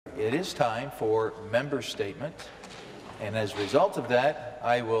it is time for member statement, and as a result of that,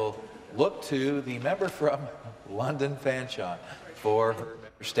 I will look to the member from London Fanshawe for her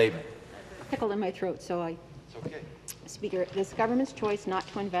member statement. Tickle in my throat, so I. It's okay. Speaker, this government's choice not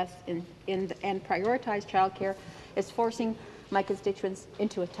to invest in and prioritize childcare is forcing my constituents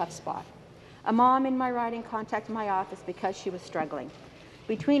into a tough spot. A mom in my riding contacted my office because she was struggling.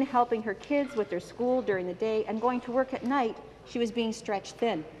 Between helping her kids with their school during the day and going to work at night, she was being stretched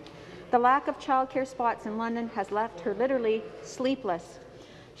thin. The lack of childcare spots in London has left her literally sleepless.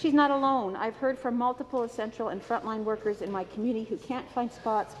 She's not alone. I've heard from multiple essential and frontline workers in my community who can't find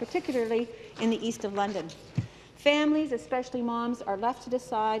spots, particularly in the east of London. Families, especially moms, are left to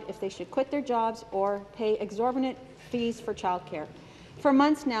decide if they should quit their jobs or pay exorbitant fees for childcare. For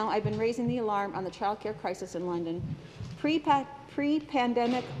months now, I've been raising the alarm on the childcare crisis in London.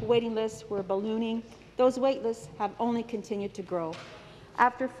 Pre-pandemic waiting lists were ballooning. Those wait lists have only continued to grow.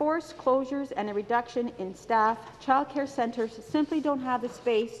 After forced closures and a reduction in staff, childcare centres simply don't have the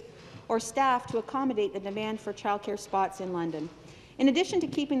space or staff to accommodate the demand for childcare spots in London. In addition to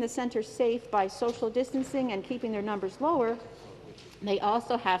keeping the centres safe by social distancing and keeping their numbers lower, they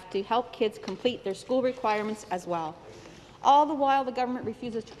also have to help kids complete their school requirements as well. All the while, the government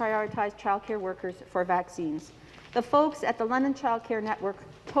refuses to prioritise childcare workers for vaccines. The folks at the London Childcare Network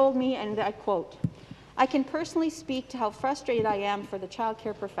told me, and I quote, "I can personally speak to how frustrated I am for the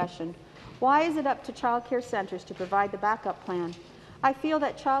childcare profession. Why is it up to childcare centres to provide the backup plan? I feel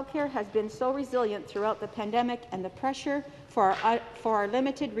that childcare has been so resilient throughout the pandemic, and the pressure for our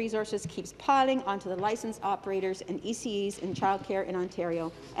limited resources keeps piling onto the licensed operators and ECEs in childcare in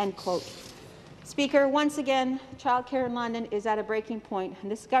Ontario." End quote. Speaker, once again, childcare in London is at a breaking point,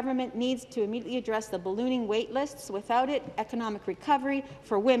 and this government needs to immediately address the ballooning wait lists. Without it, economic recovery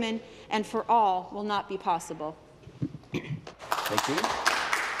for women and for all will not be possible. Thank you.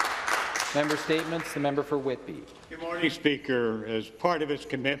 Member statements. The member for Whitby. Good morning, Speaker. As part of its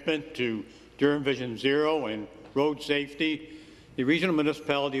commitment to Durham Vision Zero and road safety, the regional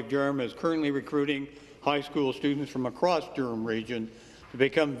municipality of Durham is currently recruiting high school students from across Durham region to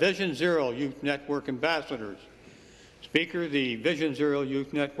become Vision Zero Youth Network ambassadors. Speaker, the Vision Zero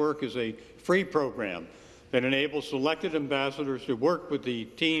Youth Network is a free program that enables selected ambassadors to work with the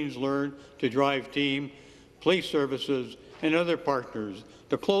Teens Learn to Drive team, police services, and other partners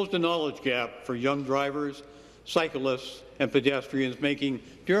to close the knowledge gap for young drivers, cyclists, and pedestrians, making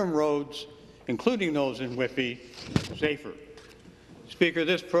Durham roads, including those in Whitby, safer. Speaker,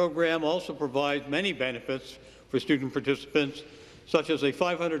 this program also provides many benefits for student participants, such as a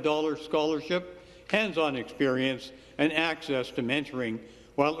 $500 scholarship, hands-on experience, and access to mentoring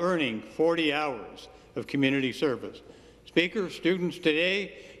while earning 40 hours of community service. Speaker, students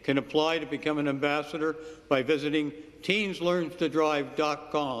today can apply to become an ambassador by visiting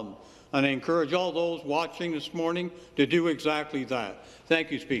teenslearntodrive.com, and I encourage all those watching this morning to do exactly that.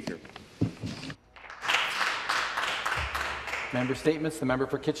 Thank you, Speaker. Member statements. The member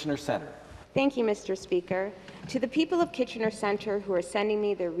for Kitchener Centre. Thank you, Mr. Speaker. To the people of Kitchener Centre who are sending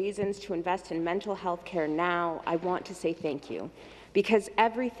me their reasons to invest in mental health care now, I want to say thank you, because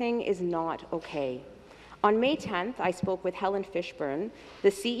everything is not okay. On May 10th, I spoke with Helen Fishburn,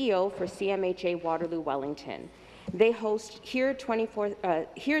 the CEO for CMHA Waterloo Wellington. They host Here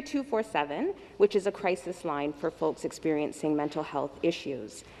 247, which is a crisis line for folks experiencing mental health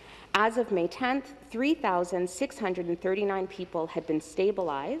issues. As of May 10th, 3,639 people had been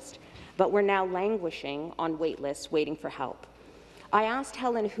stabilized, but were now languishing on wait lists waiting for help. I asked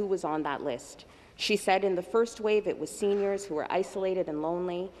Helen who was on that list. She said in the first wave it was seniors who were isolated and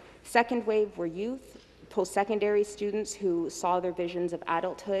lonely. Second wave were youth, post-secondary students who saw their visions of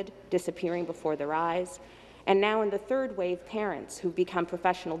adulthood disappearing before their eyes. And now in the third wave, parents who've become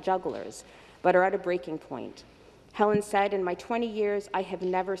professional jugglers but are at a breaking point. Helen said, "In my 20 years, I have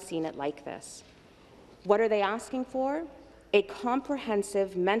never seen it like this." What are they asking for? A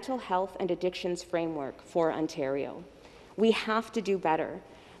comprehensive mental health and addictions framework for Ontario. We have to do better,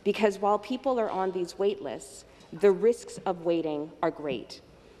 because while people are on these wait lists, the risks of waiting are great.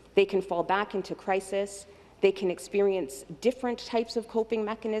 They can fall back into crisis, they can experience different types of coping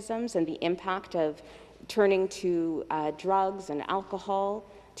mechanisms and the impact of turning to drugs and alcohol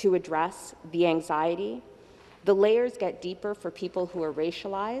to address the anxiety. The layers get deeper for people who are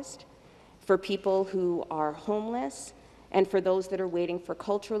racialized, for people who are homeless, and for those that are waiting for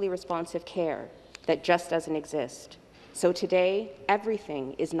culturally responsive care that just doesn't exist. So today,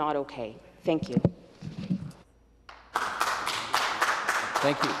 everything is not okay. Thank you.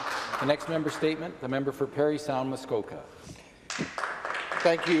 Thank you. The next member statement, the member for Parry Sound, Muskoka.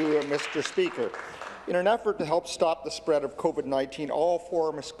 Thank you, Mr. Speaker. In an effort to help stop the spread of COVID-19, all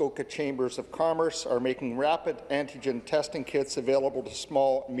 4 Muskoka Chambers of Commerce are making rapid antigen testing kits available to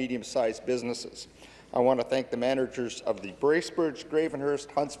small and medium-sized businesses. I want to thank the managers of the Bracebridge,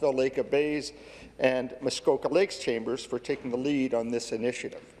 Gravenhurst, Huntsville, Lake of Bays, and Muskoka Lakes Chambers for taking the lead on this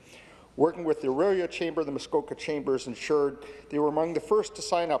initiative. Working with the Aurelia Chamber, the Muskoka Chambers ensured they were among the first to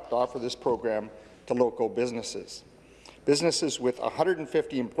sign up to offer this program to local businesses. Businesses with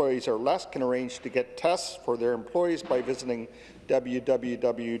 150 employees or less can arrange to get tests for their employees by visiting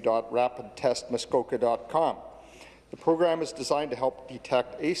www.rapidtestmuskoka.com. The program is designed to help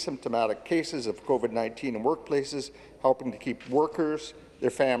detect asymptomatic cases of COVID-19 in workplaces, helping to keep workers, their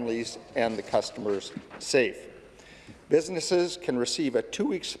families, and the customers safe. Businesses can receive a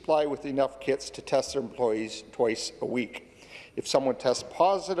 2-week supply with enough kits to test their employees twice a week. If someone tests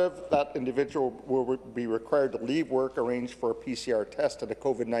positive, that individual will be required to leave work, arrange for a PCR test at a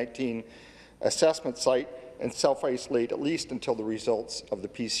COVID-19 assessment site, and self-isolate at least until the results of the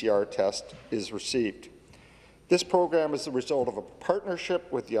PCR test is received. This program is the result of a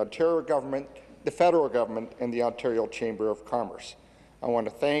partnership with the Ontario government, the federal government, and the Ontario Chamber of Commerce. I want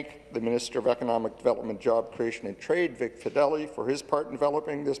to thank the Minister of Economic Development, Job Creation and Trade, Vic Fideli, for his part in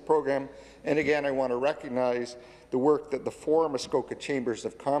developing this program. And again, I want to recognize the work that the 4 Muskoka Chambers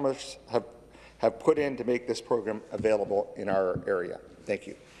of Commerce have put in to make this program available in our area. Thank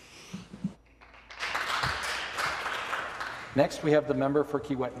you. Next, we have the member for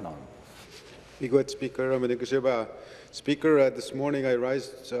Kiiwetinoong. Speaker, this morning I rise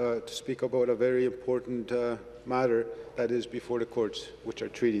to speak about a very important matter that is before the courts, which are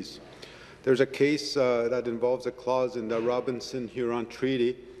treaties. There's a case that involves a clause in the Robinson-Huron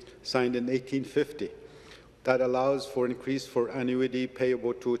Treaty signed in 1850 that allows for increase for annuity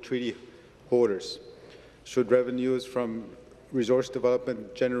payable to treaty holders should revenues from resource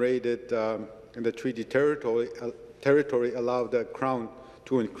development generated in the treaty territory allow the Crown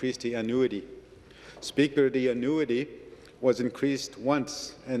to increase the annuity. Speaker, the annuity was increased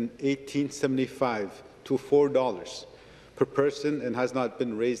once in 1875 to $4 per person and has not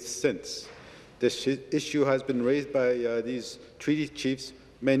been raised since. This issue has been raised by these treaty chiefs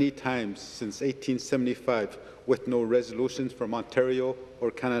many times since 1875 with no resolutions from Ontario or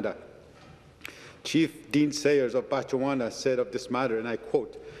Canada. Chief Dean Sayers of Batchewana said of this matter, and I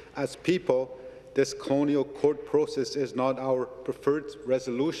quote, "As people, this colonial court process is not our preferred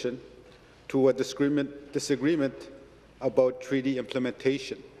resolution to a disagreement about treaty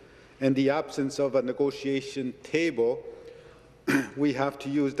implementation. In the absence of a negotiation table, we have to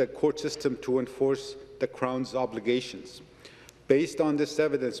use the court system to enforce the Crown's obligations. Based on this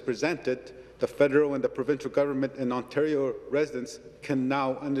evidence presented, the federal and the provincial government and Ontario residents can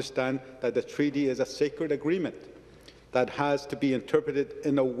now understand that the treaty is a sacred agreement that has to be interpreted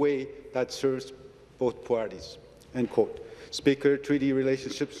in a way that serves both parties." End quote. Speaker, treaty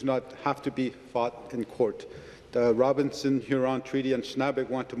relationships do not have to be fought in court. The Robinson-Huron Treaty and Schnabel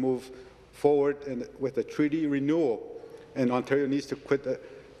want to move forward with a treaty renewal, and Ontario needs to quit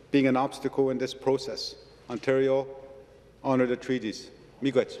being an obstacle in this process. Ontario, honour the treaties.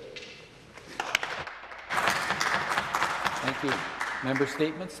 Miigwech. Thank you. Member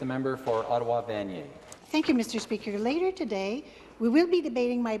statements. The member for Ottawa-Vanier. Thank you, Mr. Speaker. Later today, we will be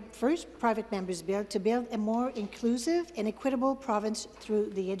debating my first private member's bill to build a more inclusive and equitable province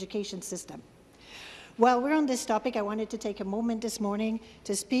through the education system. While we're on this topic, I wanted to take a moment this morning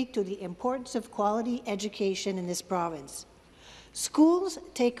to speak to the importance of quality education in this province. Schools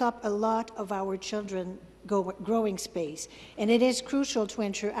take up a lot of our children's growing space, and it is crucial to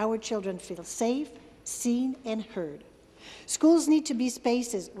ensure our children feel safe, seen, and heard. Schools need to be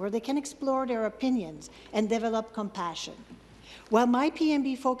spaces where they can explore their opinions and develop compassion. While my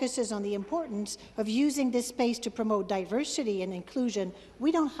PMB focuses on the importance of using this space to promote diversity and inclusion,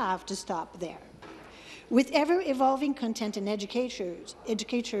 we don't have to stop there. With ever-evolving content and educators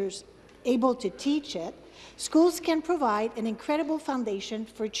able to teach it, schools can provide an incredible foundation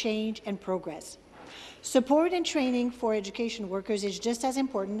for change and progress. Support and training for education workers is just as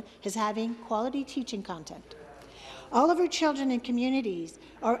important as having quality teaching content. All of our children and communities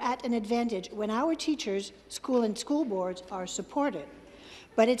are at an advantage when our teachers, school and school boards are supported.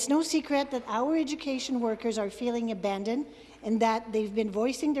 But it's no secret that our education workers are feeling abandoned and that they've been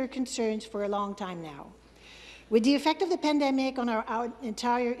voicing their concerns for a long time now. With the effect of the pandemic on our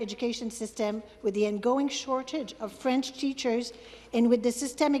entire education system, with the ongoing shortage of French teachers, and with the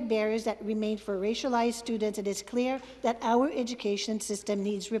systemic barriers that remain for racialized students, it is clear that our education system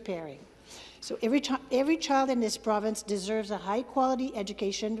needs repairing. So every child in this province deserves a high-quality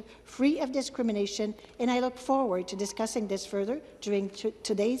education free of discrimination, and I look forward to discussing this further during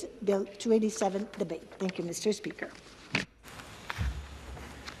today's Bill 287 debate. Thank you, Mr. Speaker.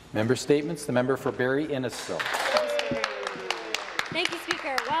 Member Statements. The member for Barrie Innisfil. Thank you,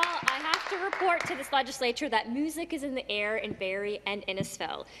 Speaker. Well, I have to report to this legislature that music is in the air in Barrie and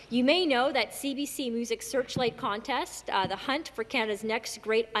Innisfil. You may know that CBC Music Searchlight Contest, the hunt for Canada's next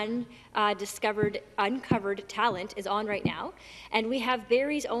great uncovered talent, is on right now. And we have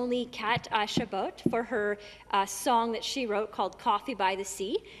Barrie's only Kat Chabot for her song that she wrote called Coffee by the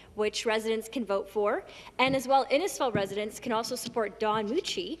Sea, which residents can vote for. And as well, Innisfil residents can also support Dawn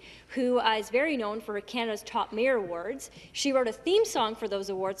Mucci, who is very known for her Canada's Top Mayor Awards. She wrote a theme song for those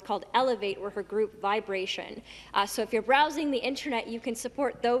awards called Elevate, or her group Vibration. So if you're browsing the internet, you can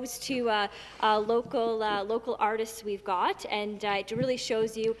support those two local artists we've got, and it really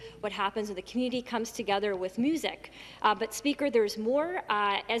shows you what happens when the community comes together with music. But Speaker, there's more.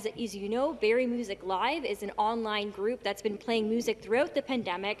 As you know, Barrie Music Live is an online group that's been playing music throughout the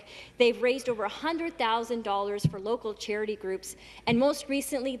pandemic. They've raised over $100,000 for local charity groups, and most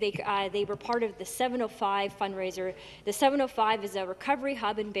recently they were part of the 705 fundraiser. The 705 is a recovery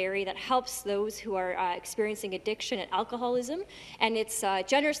hub in Barrie that helps those who are experiencing addiction and alcoholism, and it's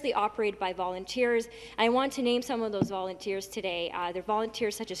generously operated by volunteers. I want to name some of those volunteers today. They're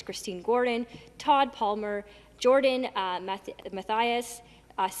volunteers such as Christine Gordon, Todd Palmer, Jordan Matthias,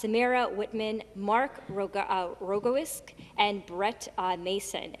 Samara Whitman, Mark Rogowisk, and Brett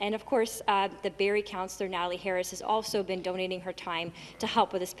Mason. And of course, the Barrie councillor, Natalie Harris, has also been donating her time to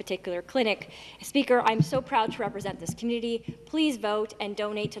help with this particular clinic. Speaker, I'm so proud to represent this community. Please vote and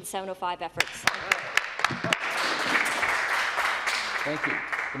donate to the 705 efforts. Thank you.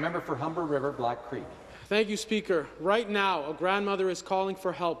 The member for Humber River, Black Creek. Thank you, Speaker. Right now, a grandmother is calling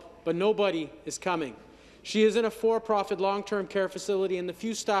for help, but nobody is coming. She is in a for-profit long-term care facility, and the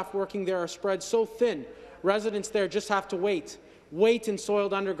few staff working there are spread so thin, residents there just have to wait. Wait in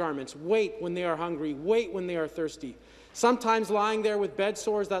soiled undergarments, wait when they are hungry, wait when they are thirsty, sometimes lying there with bed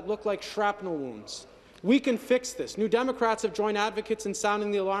sores that look like shrapnel wounds. We can fix this. New Democrats have joined advocates in sounding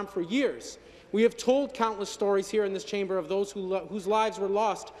the alarm for years. We have told countless stories here in this chamber of those whose lives were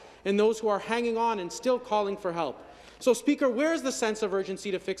lost and those who are hanging on and still calling for help. So, Speaker, where is the sense of urgency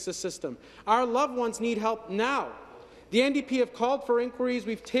to fix the system? Our loved ones need help now. The NDP have called for inquiries.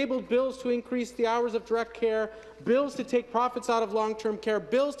 We've tabled bills to increase the hours of direct care, bills to take profits out of long-term care,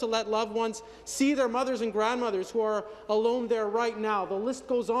 bills to let loved ones see their mothers and grandmothers who are alone there right now. The list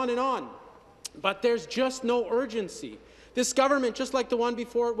goes on and on. But there's just no urgency. This government, just like the one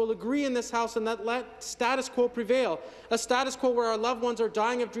before it, will agree in this House and let status quo prevail, a status quo where our loved ones are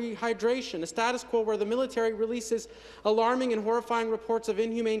dying of dehydration, a status quo where the military releases alarming and horrifying reports of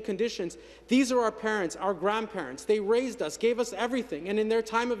inhumane conditions. These are our parents, our grandparents. They raised us, gave us everything, and in their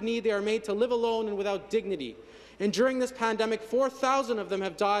time of need they are made to live alone and without dignity. And during this pandemic, 4,000 of them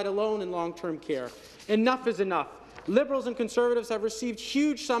have died alone in long-term care. Enough is enough. Liberals and Conservatives have received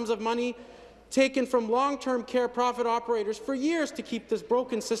huge sums of money taken from long-term care profit operators for years to keep this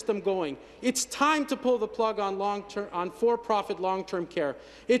broken system going. It's time to pull the plug on for-profit long-term care.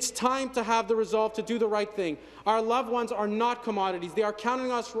 It's time to have the resolve to do the right thing. Our loved ones are not commodities. They are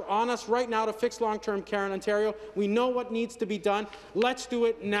counting on us right now to fix long-term care in Ontario. We know what needs to be done. Let's do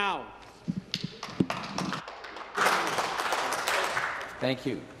it now. Thank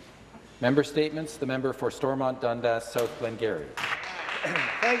you. Member Statements. The member for Stormont Dundas, South Glengarry.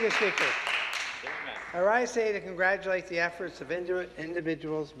 Thank you, Speaker. I rise today to congratulate the efforts of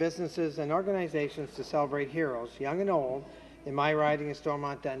individuals, businesses and organizations to celebrate heroes, young and old, in my riding of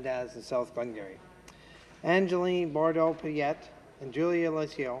Stormont Dundas and South Glengarry. Angeline Bordeaux-Payette and Julia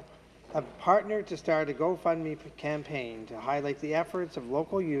Lucille have partnered to start a GoFundMe campaign to highlight the efforts of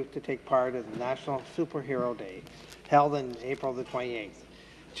local youth to take part in the National Superhero Day, held on April the 28th.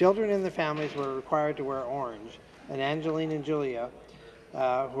 Children and their families were required to wear orange, and Angeline and Julia who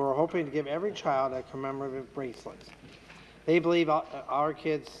are hoping to give every child a commemorative bracelet. They believe our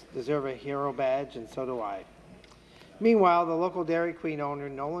kids deserve a hero badge, and so do I. Meanwhile, the local Dairy Queen owner,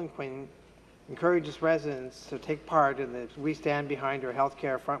 Nolan Quinn, encourages residents to take part in the We Stand Behind Our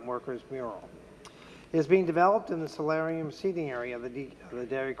Healthcare Front Workers mural. It is being developed in the solarium seating area of the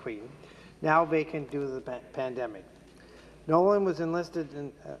Dairy Queen, now vacant due to the pandemic. Nolan was enlisted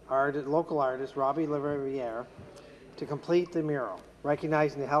in local artist Robbie Lariviere to complete the mural,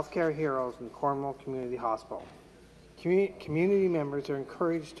 recognizing the healthcare heroes in Cornwall Community Hospital. Community members are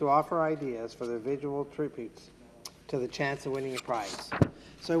encouraged to offer ideas for their visual tributes to the chance of winning a prize.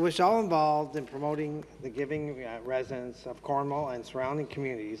 So I wish all involved in promoting the giving residents of Cornwall and surrounding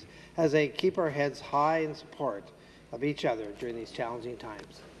communities as they keep our heads high in support of each other during these challenging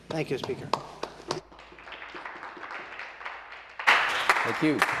times. Thank you, Speaker. Thank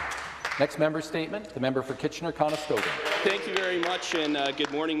you. Next member statement, the member for Kitchener-Conestoga. Thank you very much, and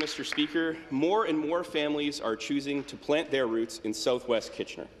good morning, Mr. Speaker. More and more families are choosing to plant their roots in southwest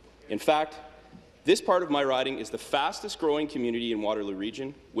Kitchener. In fact, this part of my riding is the fastest growing community in Waterloo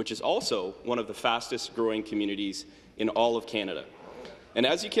Region, which is also one of the fastest growing communities in all of Canada. And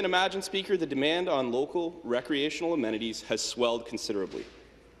as you can imagine, Speaker, the demand on local recreational amenities has swelled considerably.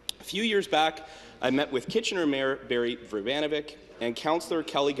 A few years back, I met with Kitchener Mayor Barry Vrabanovic and Councillor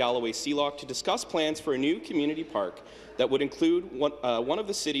Kelly Galloway-Seelock to discuss plans for a new community park that would include one of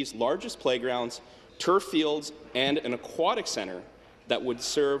the city's largest playgrounds, turf fields, and an aquatic centre that would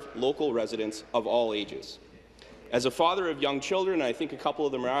serve local residents of all ages. As a father of young children, I think a couple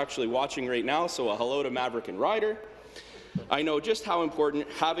of them are actually watching right now, so a hello to Maverick and Ryder, I know just how important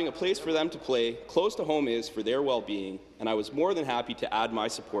having a place for them to play close to home is for their well-being, and I was more than happy to add my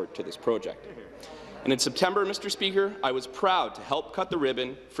support to this project. And in September, Mr. Speaker, I was proud to help cut the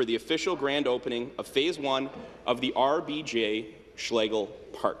ribbon for the official grand opening of Phase 1 of the RBJ Schlegel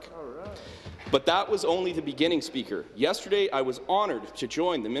Park. But that was only the beginning, Speaker. Yesterday, I was honoured to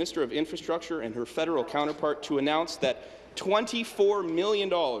join the Minister of Infrastructure and her federal counterpart to announce that $24 million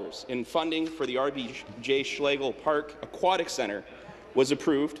in funding for the RBJ Schlegel Park Aquatic Centre was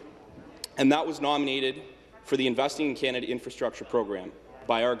approved, and that was nominated for the Investing in Canada Infrastructure Program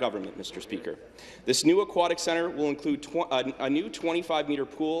by our government, Mr. Speaker. This new aquatic centre will include a new 25-metre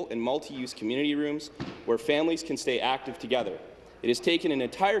pool and multi-use community rooms where families can stay active together. It has taken an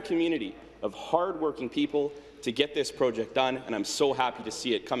entire community of hard-working people to get this project done, and I'm so happy to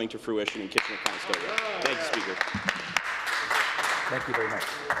see it coming to fruition in Kitchener-Conestoga. Thank you, Speaker. Thank you very much.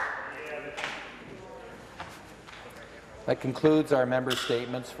 That concludes our member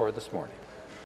statements for this morning.